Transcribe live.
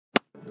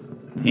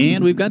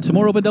And we've got some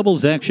more open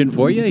doubles action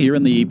for you here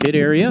in the pit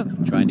area.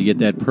 Trying to get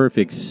that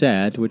perfect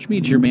set, which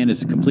means your man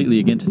is completely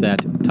against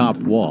that top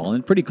wall.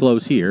 And pretty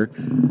close here.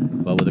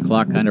 But with the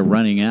clock kind of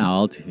running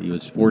out, he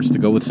was forced to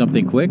go with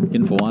something quick.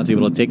 And Fawaz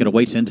able to take it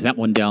away, sends that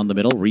one down the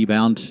middle.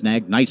 Rebound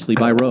snagged nicely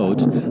by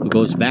Rhodes, who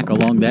goes back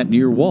along that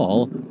near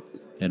wall.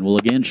 And will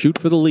again shoot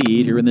for the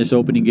lead here in this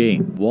opening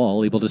game.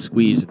 Wall able to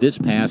squeeze this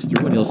pass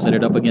through, and he'll set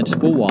it up against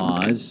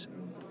Fawaz.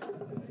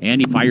 And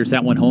he fires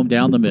that one home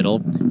down the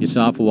middle. You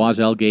saw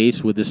Fawaz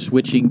Al-Gais with the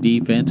switching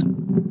defense.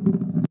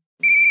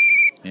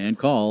 And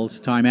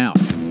calls timeout.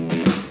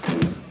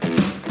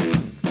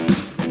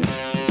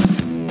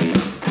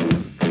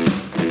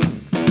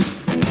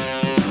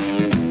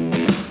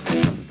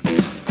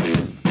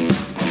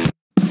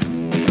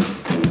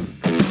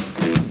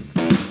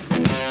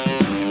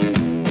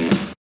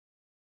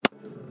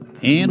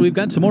 And we've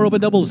got some more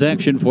open doubles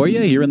action for you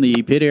here in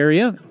the pit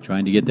area.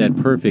 Trying to get that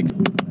perfect.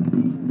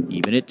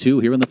 Even at 2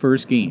 here in the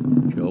first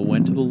game. Joe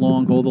went to the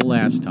long hole the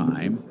last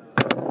time.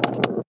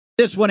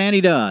 This one, and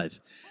he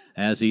does.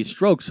 As he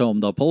strokes home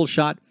the pull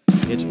shot,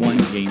 it's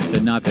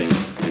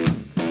 1-0.